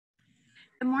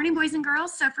Good morning, boys and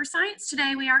girls. So for science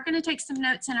today, we are going to take some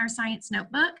notes in our science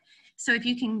notebook. So if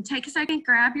you can take a second,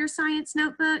 grab your science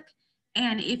notebook,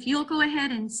 and if you'll go ahead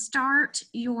and start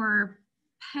your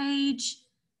page,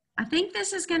 I think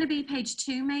this is going to be page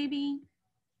 2 maybe.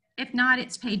 If not,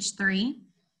 it's page 3.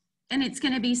 And it's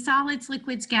going to be solids,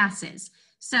 liquids, gases.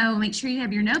 So make sure you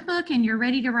have your notebook and you're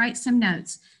ready to write some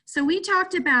notes. So we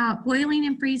talked about boiling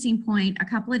and freezing point a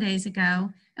couple of days ago,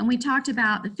 and we talked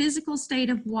about the physical state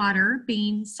of water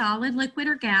being solid, liquid,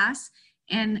 or gas.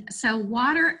 And so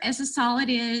water as a solid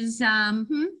is, how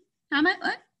much?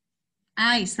 What?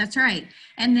 Ice, that's right.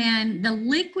 And then the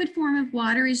liquid form of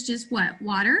water is just what?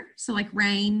 Water, so like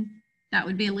rain, that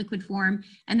would be a liquid form.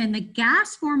 And then the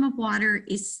gas form of water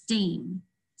is steam.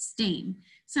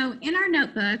 So in our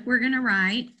notebook, we're going to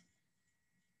write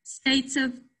states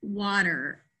of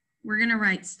water. We're going to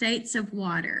write states of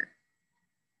water.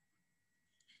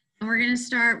 And we're going to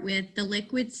start with the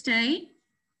liquid state.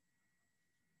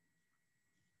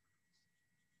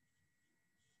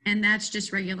 And that's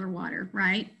just regular water,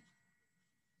 right?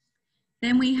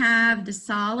 Then we have the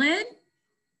solid.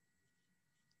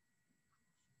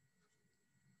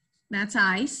 That's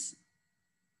ice.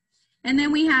 And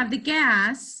then we have the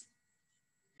gas,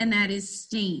 and that is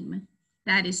steam.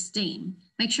 That is steam.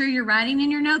 Make sure you're writing in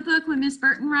your notebook. When Miss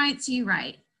Burton writes, you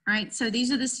write, right? So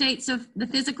these are the states of the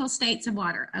physical states of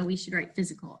water. Oh, we should write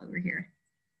physical over here.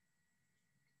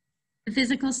 The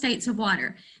physical states of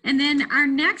water. And then our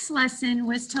next lesson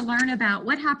was to learn about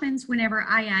what happens whenever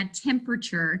I add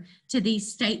temperature to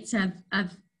these states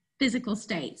of physical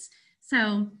states.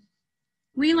 So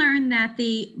we learned that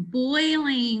the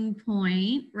boiling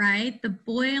point, right? The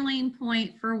boiling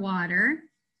point for water.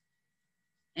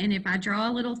 And if I draw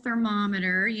a little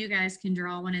thermometer, you guys can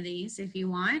draw one of these if you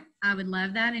want. I would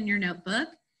love that in your notebook.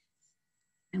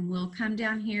 And we'll come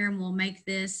down here and we'll make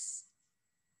this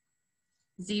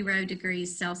 0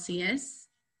 degrees Celsius,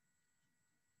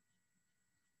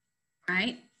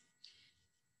 right?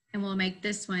 And we'll make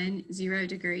this one 0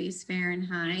 degrees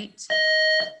Fahrenheit.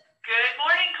 Good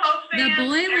morning, Coach fans. The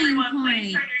boiling point.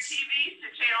 Please turn your TVs to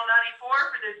channel 94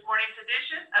 for this morning's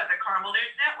edition of the Carmel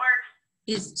News Network.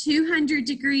 Is 200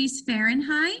 degrees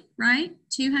Fahrenheit, right?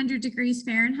 200 degrees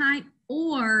Fahrenheit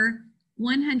or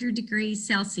 100 degrees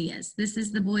Celsius. This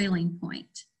is the boiling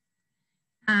point.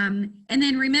 And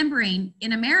then remembering,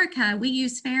 in America, we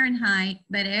use Fahrenheit,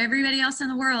 but everybody else in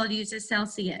the world uses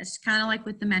Celsius, kind of like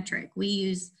with the metric. We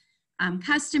use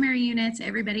customary units.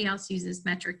 Everybody else uses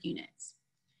metric units.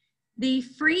 The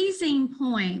freezing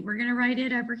point, we're going to write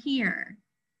it over here.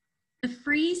 The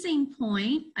freezing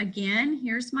point, again,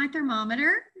 here's my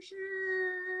thermometer.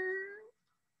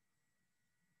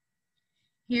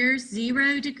 Here's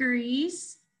 0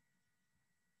 degrees.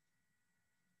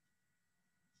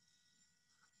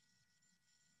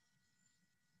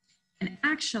 And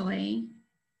actually,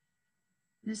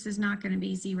 this is not going to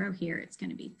be 0 here. It's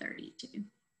going to be 32.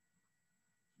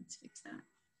 Let's fix that.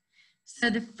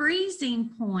 So the freezing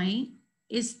point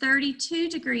is 32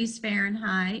 degrees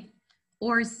Fahrenheit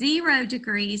or 0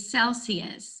 degrees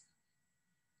Celsius.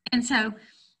 And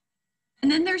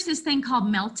then there's this thing called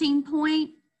melting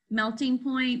point,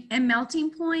 and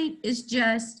melting point is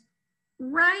just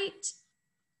right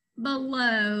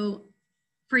below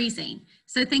freezing.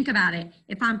 So think about it.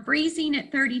 If I'm freezing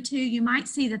at 32, you might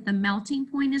see that the melting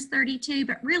point is 32,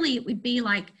 but really it would be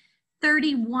like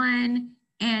 31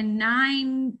 and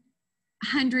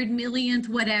 900 millionth,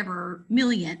 whatever,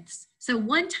 millionths. So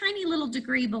one tiny little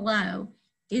degree below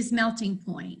is melting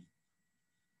point.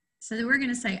 So we're going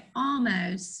to say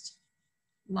almost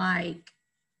like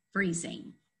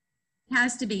freezing. It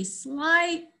has to be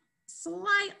slightly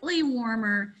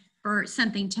warmer for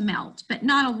something to melt, but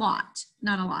not a lot,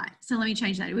 not a lot. So let me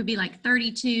change that. It would be like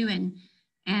 32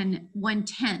 and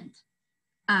 1/10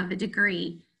 of a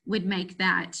degree would make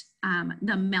that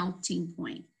the melting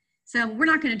point. So we're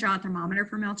not going to draw a thermometer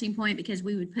for melting point because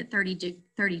we would put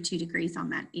 32 degrees on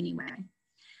that anyway.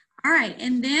 All right,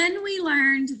 and then we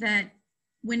learned that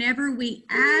whenever we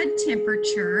add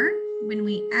temperature,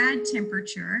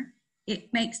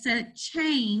 it makes a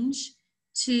change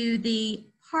to the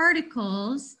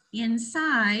particles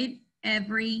inside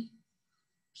every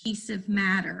piece of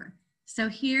matter. So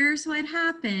here's what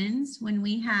happens when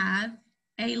we have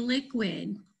a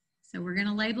liquid. So we're going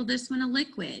to label this one a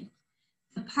liquid.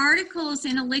 The particles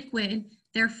in a liquid,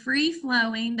 they're free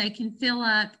flowing. They can fill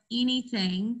up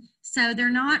anything. So they're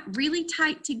not really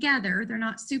tight together. They're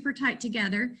not super tight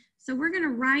together. So we're going to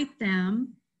write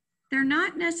them. They're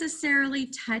not necessarily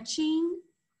touching,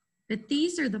 but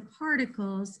these are the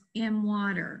particles in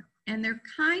water. And they're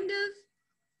kind of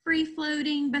free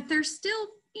floating, but they're still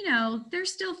you know, they're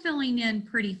still filling in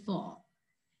pretty full.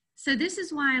 So this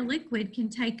is why a liquid can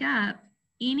take up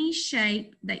any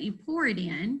shape that you pour it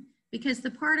in, because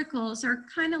the particles are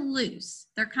kind of loose.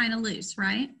 They're kind of loose,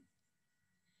 right?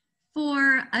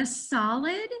 For a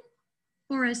solid,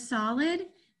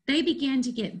 they begin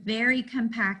to get very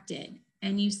compacted.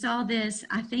 And you saw this,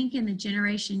 I think, in the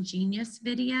Generation Genius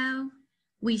video.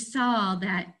 We saw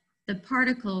that the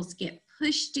particles get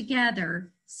pushed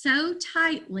together so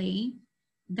tightly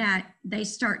that they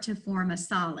start to form a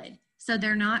solid. So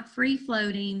they're not free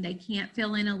floating. They can't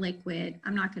fill in a liquid.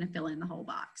 I'm not going to fill in the whole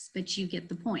box, but you get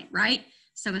the point, right?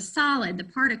 So a solid, the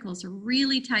particles are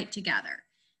really tight together.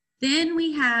 Then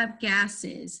we have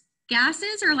gases.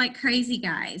 Gases are like crazy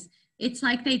guys. It's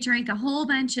like they drank a whole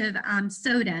bunch of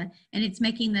soda and it's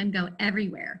making them go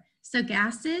everywhere. So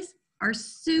gases are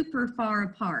super far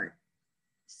apart,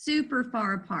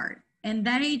 and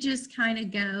they just kind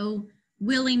of go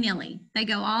willy-nilly. They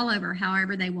go all over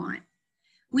however they want.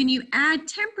 When you add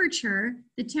temperature,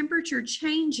 the temperature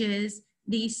changes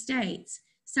these states.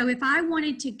 So if I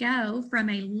wanted to go from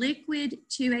a liquid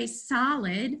to a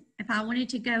solid,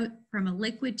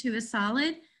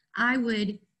 I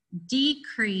would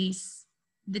decrease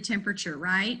the temperature,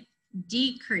 right?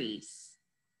 Decrease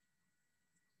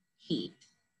heat.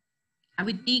 I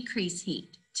would decrease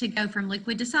heat to go from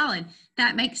liquid to solid.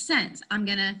 That makes sense. I'm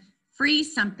gonna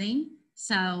freeze something,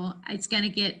 so it's gonna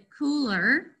get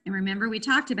cooler. And remember, we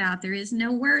talked about there is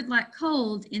no word like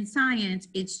cold in science,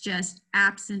 it's just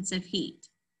absence of heat.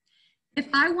 If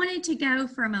I wanted to go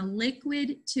from a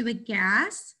liquid to a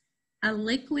gas,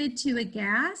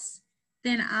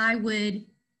 then I would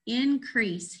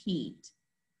increase heat.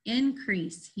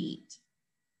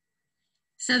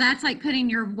 So that's like putting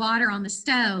your water on the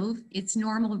stove. It's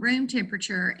normal room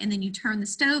temperature, and then you turn the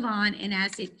stove on, and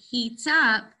as it heats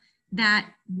up,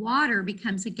 that water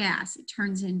becomes a gas. It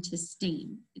turns into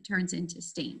steam.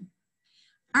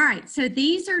 All right, so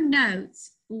these are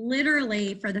notes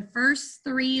literally for the first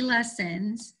 3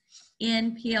 lessons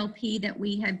in PLP that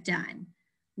we have done.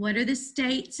 What are the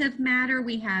states of matter?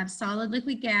 We have solid,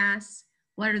 liquid, gas.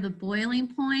 What are the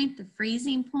boiling point, the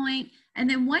freezing point? And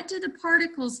then what do the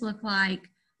particles look like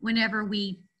whenever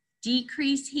we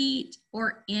decrease heat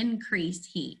or increase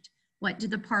heat? What do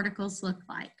the particles look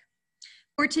like?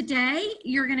 For today,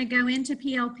 you're going to go into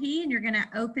PLP and you're going to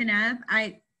open up,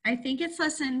 I think it's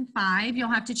lesson 5. You'll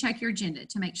have to check your agenda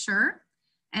to make sure.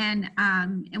 And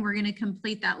we're going to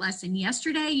complete that lesson.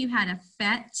 Yesterday, you had a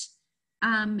PhET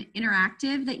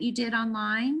interactive that you did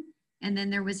online, and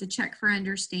then there was a check for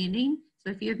understanding. So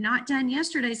if you have not done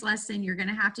yesterday's lesson, you're going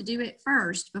to have to do it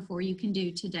first before you can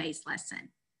do today's lesson.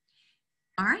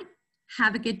 All right,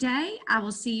 have a good day. I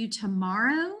will see you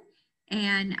tomorrow.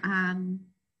 And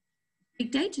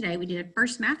big day today. We did a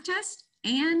first math test,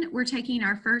 and we're taking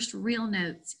our first real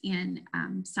notes in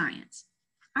science.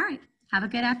 All right, have a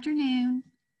good afternoon.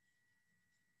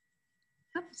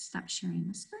 Oh, stop sharing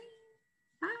the screen.